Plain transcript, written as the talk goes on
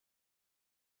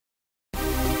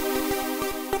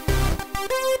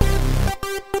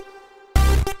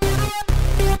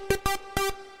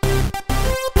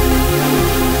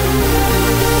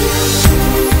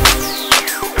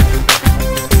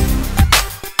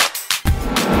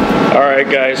Alright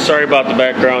guys, sorry about the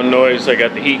background noise. I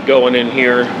got the heat going in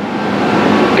here.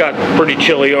 Got pretty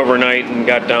chilly overnight and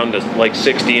got down to like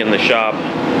 60 in the shop.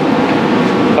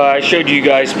 I showed you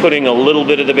guys putting a little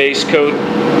bit of the base coat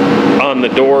on the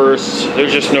doors.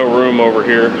 There's just no room over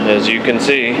here, as you can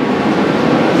see,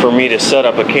 for me to set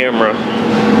up a camera.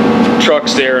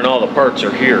 Truck's there and all the parts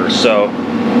are here, so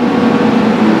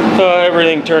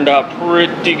everything turned out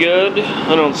pretty good.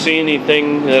 I don't see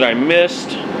anything that I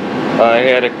missed. I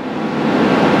had a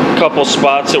couple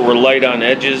spots that were light on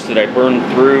edges that I burned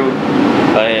through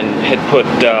and had put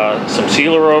some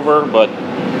sealer over, but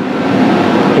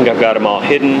I think I've got them all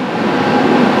hidden.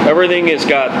 Everything has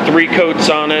got 3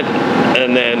 coats on it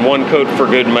and then 1 coat for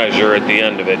good measure at the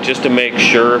end of it, just to make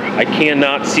sure. I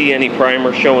cannot see any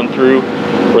primer showing through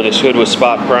where this hood was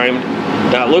spot primed.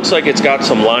 Now it looks like it's got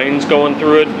some lines going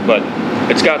through it, but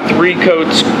it's got 3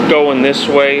 coats going this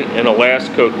way and a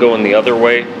last coat going the other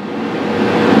way.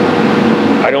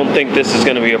 I don't think this is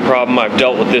going to be a problem. I've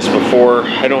dealt with this before.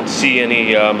 I don't see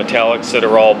any metallics that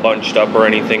are all bunched up or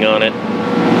anything on it.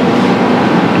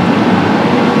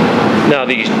 Now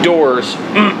these doors,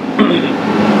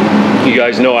 you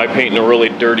guys know I paint in a really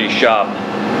dirty shop.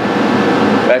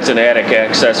 That's an attic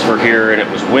access for here, and it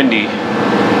was windy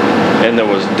and there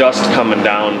was dust coming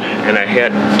down, and I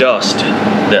had dust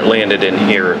that landed in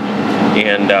here.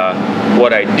 And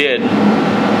what I did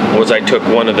was I took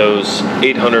one of those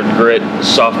 800 grit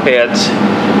soft pads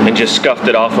and just scuffed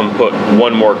it off and put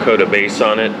 1 more coat of base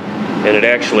on it, and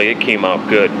it came out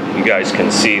good. You guys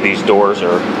can see these doors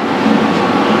are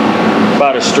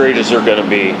about as straight as they're going to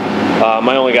be. I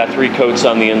only got 3 coats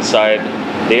on the inside.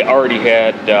 They already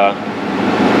had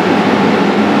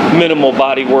minimal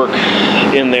body work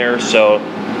in there, so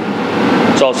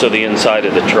it's also the inside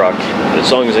of the truck.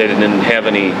 As long as they didn't have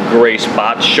any gray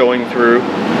spots showing through,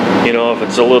 you know, if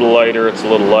it's a little lighter, it's a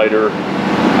little lighter.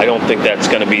 I don't think that's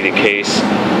going to be the case.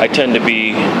 I tend to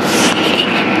be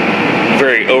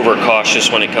very overcautious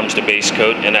when it comes to base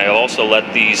coat, and I also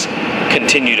let these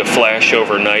continue to flash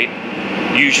overnight.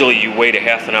 Usually you wait a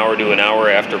half an hour to an hour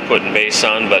after putting base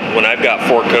on, but when I've got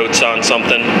 4 coats on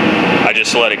something, I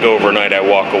just let it go overnight. I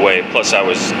walk away. Plus I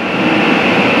was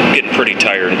getting pretty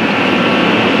tired.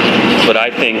 But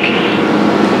I think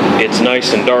it's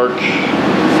nice and dark.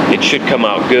 It should come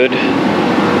out good.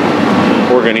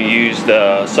 We're going to use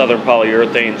the Southern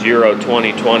Polyurethanes Euro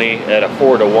 2020 at a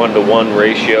 4:1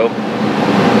 ratio.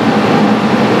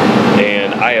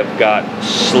 And I have got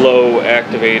slow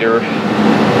activator,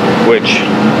 which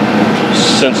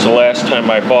since the last time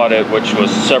I bought it, which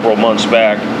was several months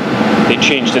back, they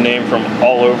changed the name from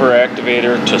all over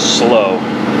activator to slow.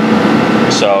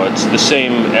 So it's the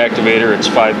same activator. It's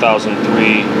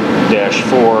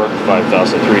 5003-4,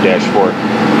 5003-4.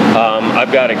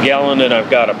 I've got a gallon and I've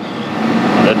got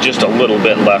just a little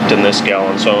bit left in this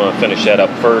gallon, so I'm going to finish that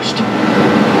up first.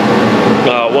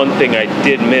 One thing I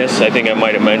did miss, I think I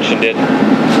might have mentioned it,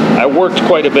 I worked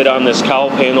quite a bit on this cowl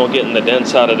panel, getting the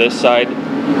dents out of this side,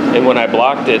 and when I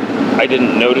blocked it, I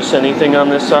didn't notice anything on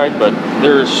this side, but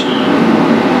there's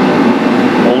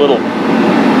a little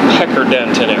pecker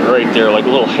dent in it right there, like a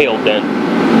little hail dent.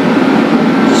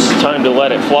 It's time to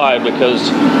let it fly because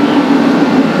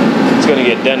it's going to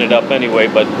get dented up anyway,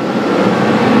 but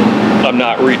I'm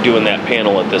not redoing that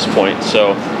panel at this point.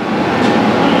 So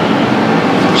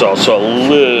there's also a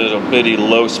little bitty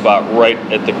low spot right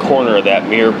at the corner of that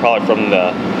mirror, probably from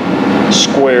the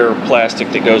square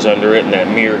plastic that goes under it, and that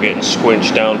mirror getting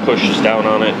squinched down, pushes down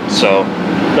on it. So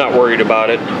not worried about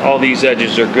it. All these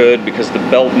edges are good because the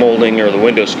belt molding or the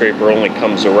window scraper only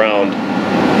comes around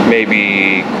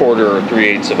maybe 1/4 or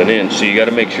 3/8 of an inch, so you got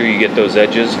to make sure you get those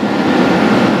edges.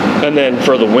 And then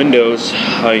for the windows,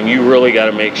 you really got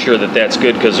to make sure that that's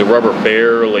good because the rubber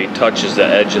barely touches the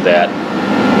edge of that.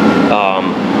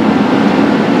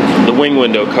 The wing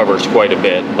window covers quite a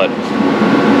bit, but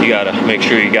you got to make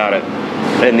sure you got it.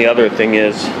 And the other thing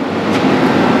is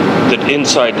the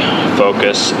inside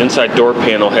door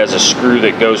panel has a screw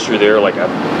that goes through there, like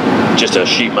just a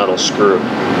sheet metal screw.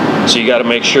 So you got to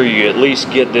make sure you at least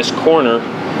get this corner,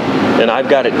 and I've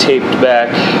got it taped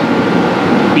back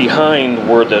behind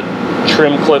where the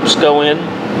trim clips go in,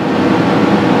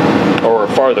 or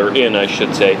farther in I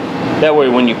should say. That way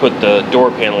when you put the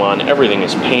door panel on, everything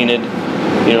is painted.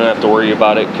 You don't have to worry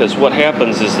about it, because what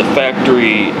happens is the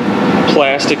factory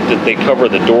plastic that they cover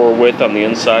the door with on the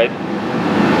inside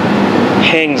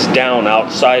hangs down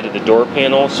outside of the door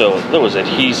panel, so there was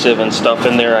adhesive and stuff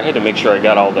in there. I had to make sure I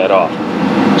got all that off.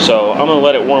 So I'm going to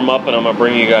let it warm up, and I'm going to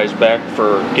bring you guys back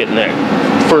for getting that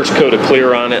first coat of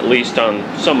clear on, at least on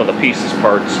some of the pieces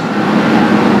parts.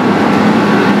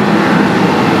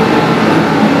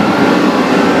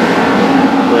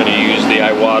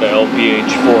 Iwata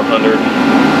LPH 400,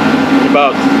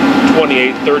 about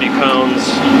 28, 30 pounds,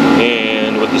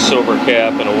 and with the silver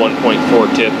cap and a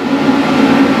 1.4 tip.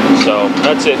 So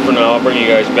that's it for now. I'll bring you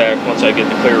guys back once I get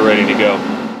the clear ready to go.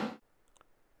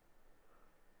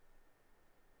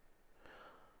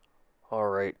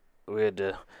 Alright, we had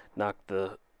to knock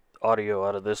the audio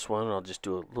out of this one. I'll just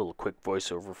do a little quick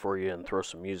voiceover for you and throw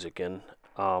some music in.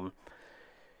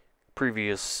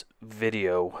 Previous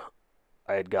video,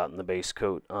 I had gotten the base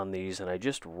coat on these and I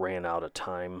just ran out of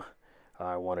time.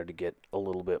 I wanted to get a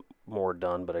little bit more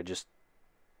done, but I just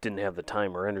didn't have the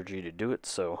time or energy to do it,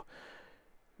 so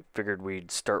figured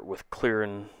we'd start with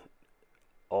clearing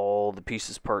all the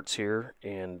pieces parts here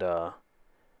and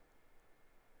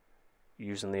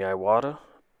using the Iwata,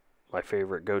 my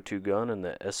favorite go-to gun, and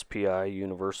the SPI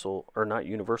Universal, or not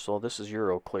Universal, this is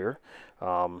Euro Clear,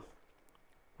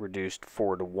 reduced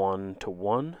 4:1 to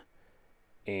 1,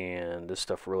 and this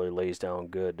stuff really lays down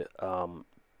good.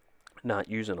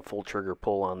 Not using a full trigger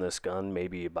pull on this gun,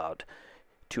 maybe about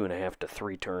 2.5 to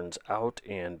 3 turns out,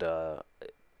 and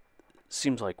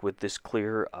seems like with this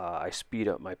clear, I speed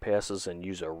up my passes and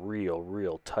use a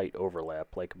real tight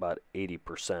overlap, like about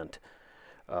 80%,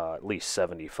 at least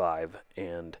 75,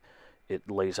 and it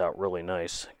lays out really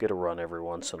nice. Get a run every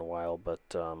once in a while,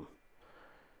 but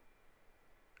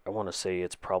I want to say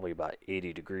it's probably about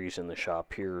 80 degrees in the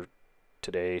shop here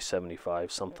today,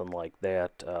 75, something like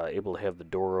that. Able to have the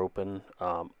door open.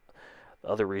 The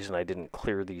other reason I didn't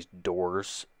clear these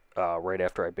doors right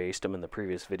after I based them in the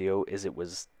previous video is it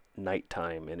was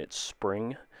nighttime and it's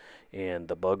spring and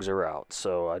the bugs are out,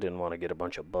 so I didn't want to get a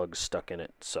bunch of bugs stuck in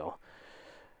it. So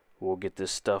we'll get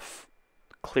this stuff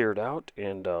cleared out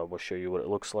and we'll show you what it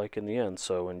looks like in the end.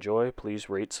 So enjoy, please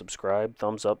rate, subscribe,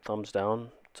 thumbs up, thumbs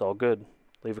down, it's all good.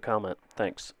 Leave a comment.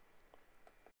 Thanks.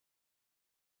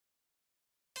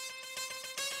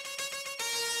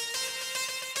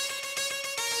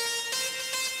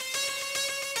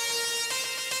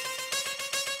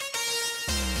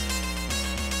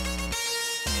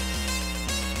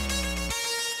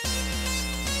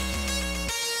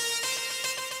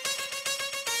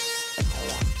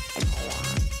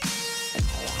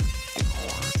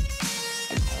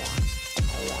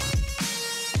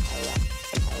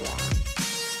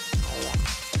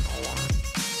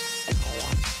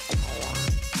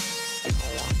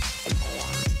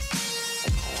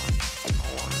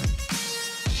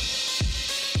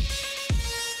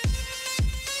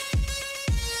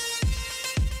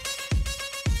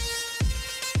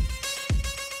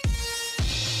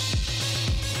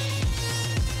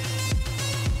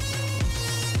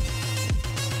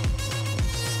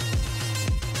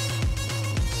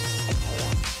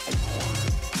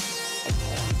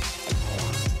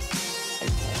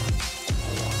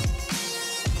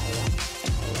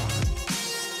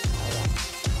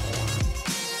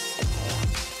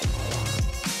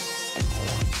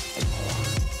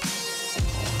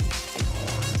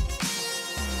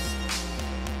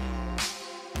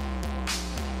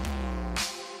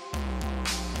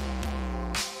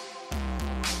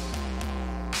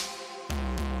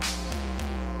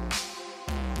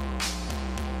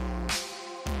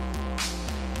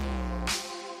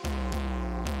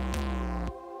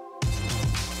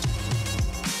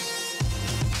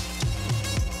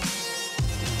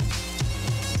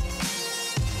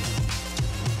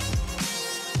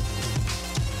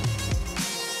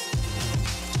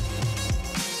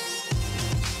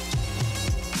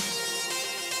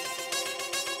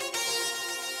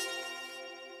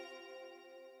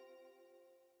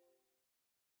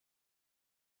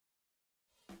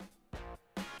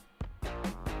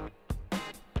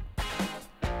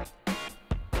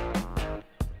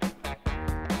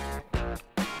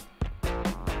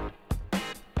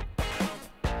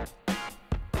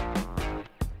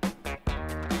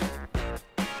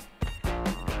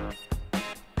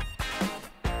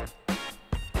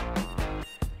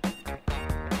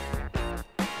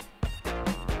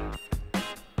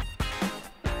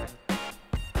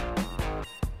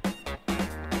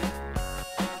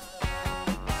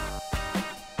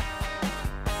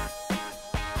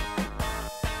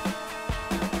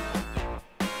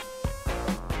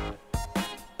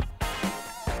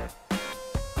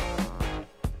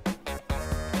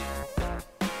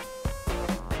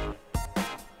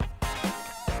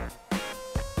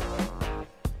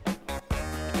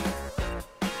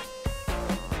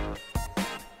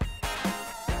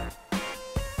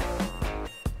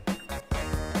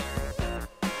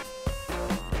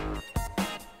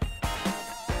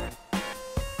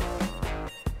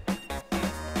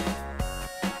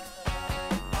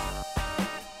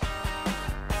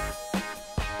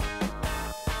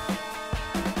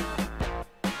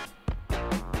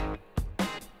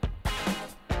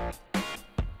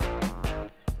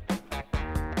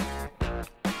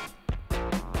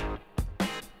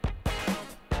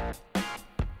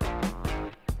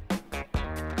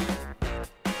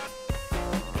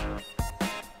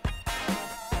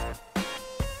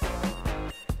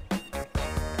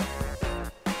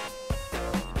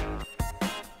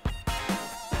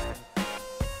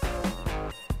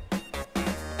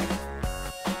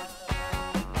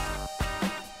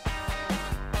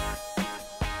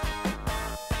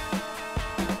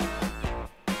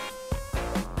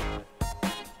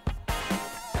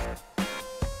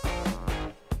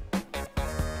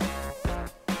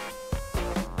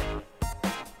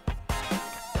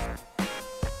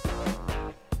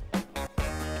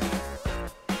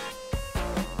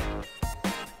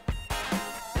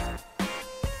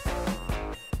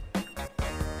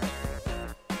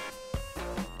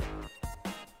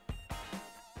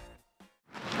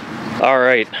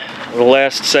 Alright, the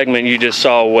last segment you just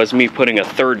saw was me putting a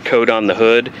third coat on the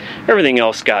hood. Everything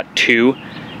else got 2.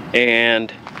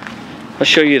 And I'll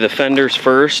show you the fenders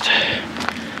first.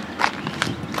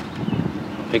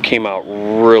 They came out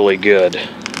really good.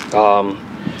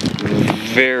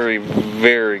 Very,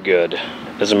 very good.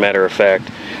 As a matter of fact,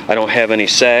 I don't have any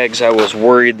sags. I was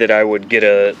worried that I would get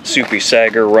a soupy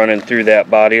sagger running through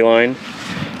that body line,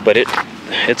 but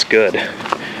it's good.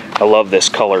 I love this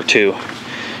color too.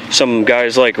 Some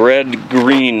guys like red.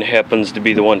 Green happens to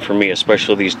be the one for me,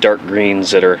 especially these dark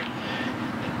greens that are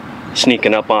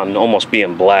sneaking up on almost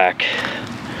being black.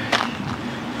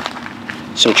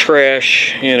 Some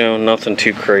trash, you know, nothing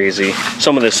too crazy.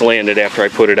 Some of this landed after I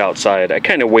put it outside. I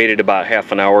kind of waited about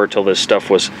half an hour till this stuff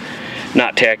was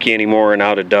not tacky anymore and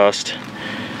out of dust.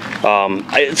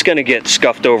 It's going to get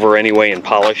scuffed over anyway and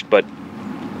polished, but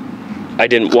I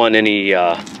didn't want any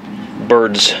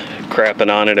birds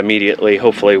crapping on it immediately.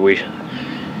 Hopefully we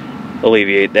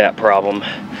alleviate that problem.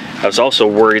 I was also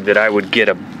worried that I would get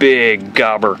a big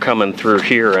gobber coming through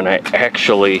here, and I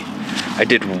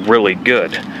did really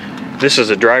good. This is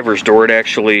a driver's door. It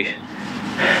actually,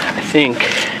 I think,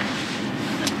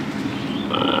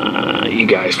 you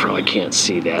guys probably can't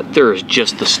see that. There is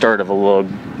just the start of a little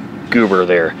goober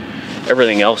there.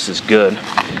 Everything else is good.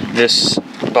 This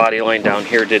body line down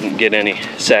here didn't get any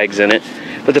sags in it,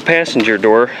 but the passenger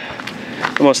door,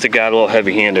 I must have got a little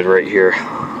heavy-handed right here.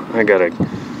 I got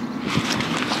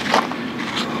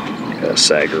a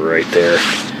sagger right there,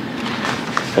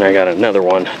 and I got another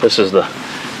one. This is the,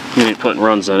 you ain't putting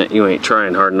runs in it, you ain't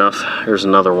trying hard enough. Here's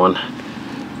another one.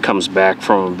 Comes back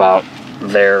from about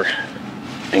there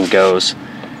and goes.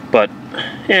 But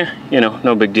yeah, you know,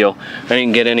 no big deal. I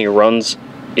didn't get any runs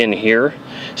in here.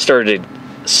 Started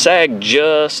to sag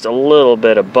just a little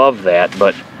bit above that,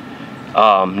 but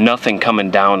nothing coming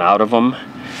down out of them.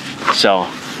 So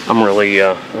I'm really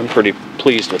I'm pretty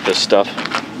pleased with this stuff.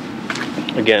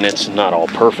 Again, it's not all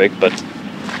perfect, but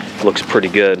it looks pretty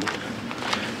good.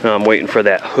 I'm waiting for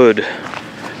that hood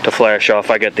to flash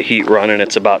off. I got the heat running.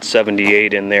 It's about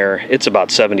 78 in there. It's about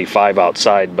 75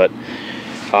 outside, but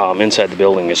inside the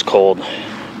building is cold.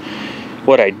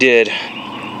 What I did,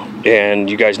 and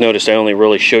you guys noticed I only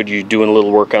really showed you doing a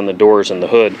little work on the doors and the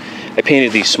hood. I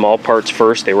painted these small parts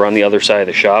first. They were on the other side of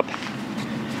the shop,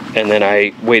 and then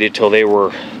I waited till they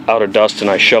were out of dust and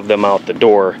I shoved them out the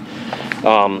door.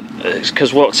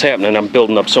 Because what's happening, I'm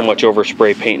building up so much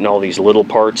overspray paint and all these little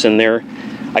parts in there,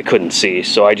 I couldn't see.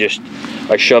 So I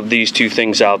shoved these 2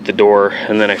 things out the door,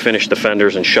 and then I finished the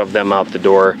fenders and shoved them out the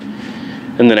door.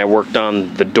 And then I worked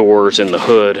on the doors and the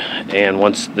hood, and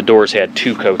once the doors had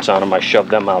 2 coats on them, I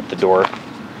shoved them out the door.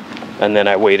 And then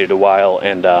I waited a while,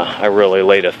 and I really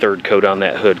laid a 3rd coat on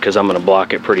that hood because I'm going to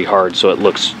block it pretty hard so it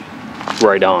looks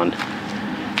right on.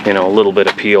 You know, a little bit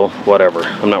of peel, whatever.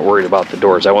 I'm not worried about the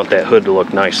doors. I want that hood to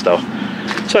look nice though.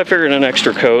 So I figured an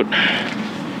extra coat.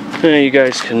 You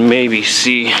guys can maybe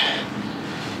see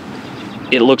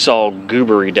it looks all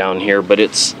goobery down here, but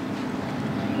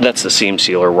that's the seam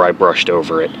sealer where I brushed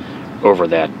over it, over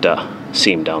that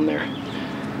seam down there.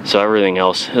 So everything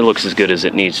else, it looks as good as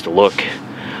it needs to look.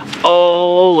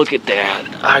 Oh, look at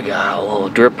that. I got a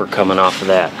little dripper coming off of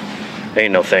that.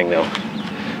 Ain't no thing though.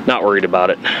 Not worried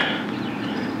about it.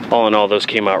 All in all, those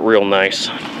came out real nice.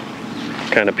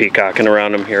 Kind of peacocking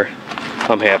around them here.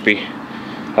 I'm happy.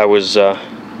 I was a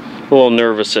little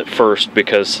nervous at first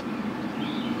because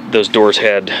those doors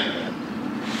had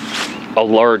a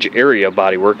large area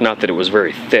bodywork. Not that it was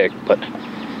very thick, but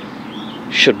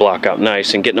should block out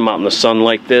nice. And getting them out in the sun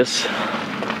like this,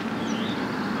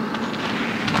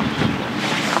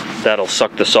 that'll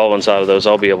suck the solvents out of those.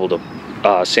 I'll be able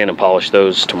to sand and polish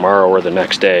those tomorrow or the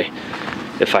next day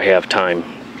if I have time.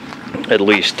 At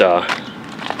least get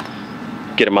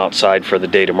them outside for the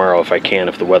day tomorrow if I can,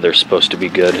 if the weather's supposed to be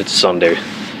good. It's Sunday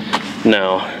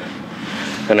now.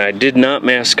 And I did not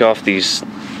mask off these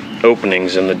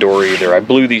openings in the door either. I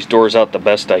blew these doors out the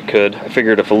best I could. I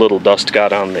figured if a little dust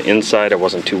got on the inside, I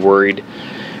wasn't too worried.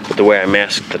 But the way I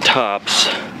masked the tops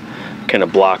kind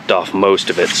of blocked off most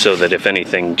of it so that if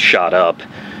anything shot up,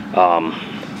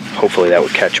 hopefully that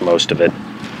would catch most of it.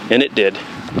 And it did.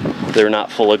 They're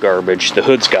not full of garbage. The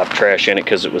hood's got trash in it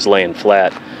because it was laying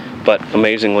flat. But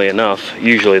amazingly enough,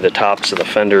 usually the tops of the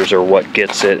fenders are what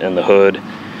gets it, and the hood.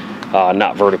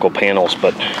 Not vertical panels,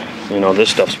 but you know, this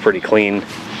stuff's pretty clean.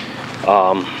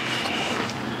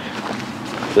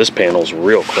 This panel's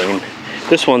real clean.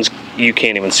 This one's, you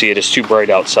can't even see it, it's too bright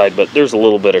outside, but there's a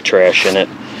little bit of trash in it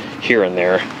here and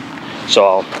there. So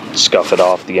I'll scuff it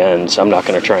off the ends. I'm not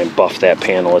going to try and buff that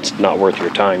panel. It's not worth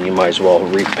your time. You might as well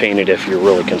repaint it if you're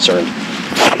really concerned.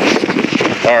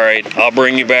 Alright, I'll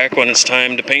bring you back when it's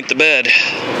time to paint the bed.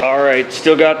 Alright,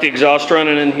 still got the exhaust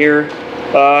running in here.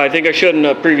 I think I showed in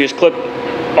a previous clip,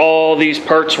 all these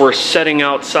parts were setting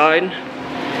outside,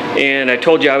 and I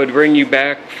told you I would bring you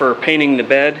back for painting the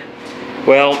bed.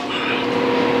 Well,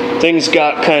 things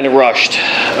got kind of rushed.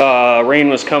 Rain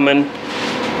was coming,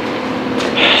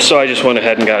 so I just went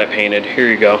ahead and got it painted. Here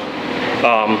you go.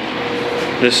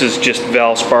 This is just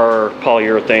Valspar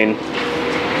polyurethane,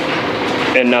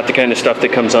 and not the kind of stuff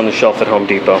that comes on the shelf at Home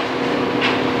Depot.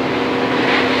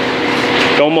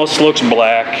 It almost looks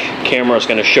black. Camera's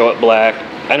going to show it black.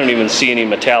 I don't even see any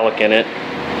metallic in it,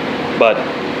 but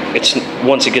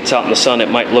once it gets out in the sun, it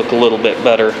might look a little bit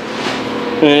better.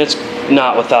 And it's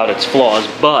not without its flaws,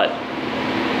 but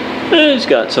it's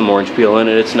got some orange peel in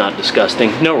it. It's not disgusting.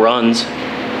 No runs.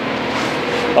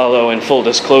 Although, in full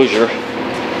disclosure,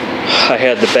 I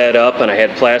had the bed up and I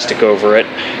had plastic over it,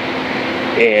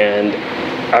 and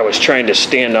I was trying to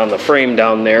stand on the frame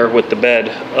down there with the bed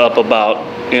up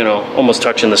about, you know, almost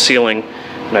touching the ceiling,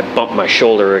 and I bumped my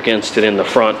shoulder against it in the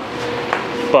front.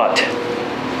 But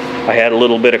I had a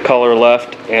little bit of color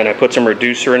left, and I put some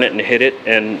reducer in it and hit it,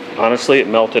 and honestly, it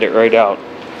melted it right out.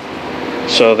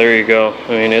 So there you go.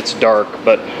 I mean, it's dark,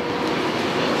 but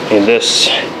in this,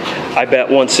 I bet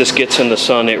once this gets in the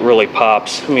sun, it really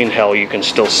pops. I mean, hell, you can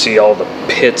still see all the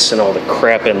pits and all the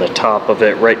crap in the top of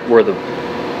it, right where the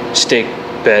stake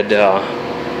bed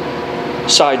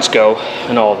sides go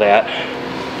and all that.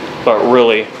 But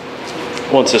really,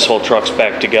 once this whole truck's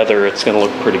back together, it's going to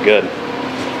look pretty good.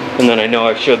 And then I know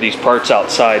I've showed these parts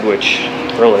outside, which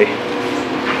really,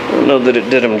 I don't know that it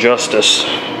did them justice.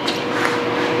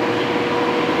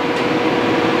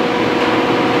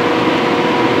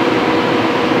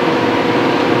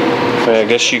 I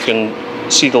guess you can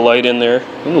see the light in there,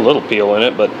 and a little peel in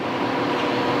it, but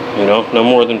you know, no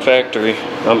more than factory.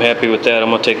 I'm happy with that. I'm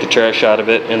gonna take the trash out of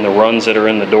it and the runs that are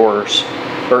in the doors,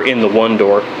 or in the one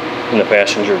door, in the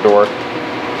passenger door.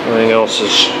 Everything else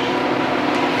is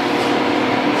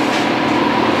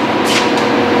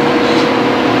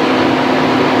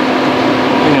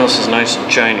nice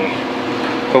and shiny.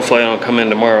 Hopefully I don't come in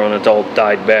tomorrow and it's all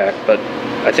dyed back, but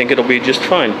I think it'll be just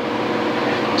fine.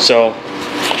 So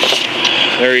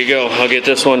there you go. I'll get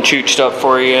this one chooched up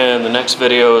for you, and the next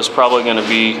video is probably going to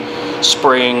be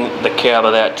spraying the cab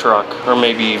of that truck, or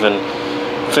maybe even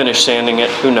finish sanding it.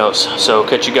 Who knows? So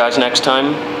catch you guys next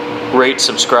time. Rate,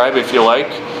 subscribe if you like,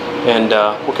 and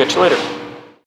we'll catch you later.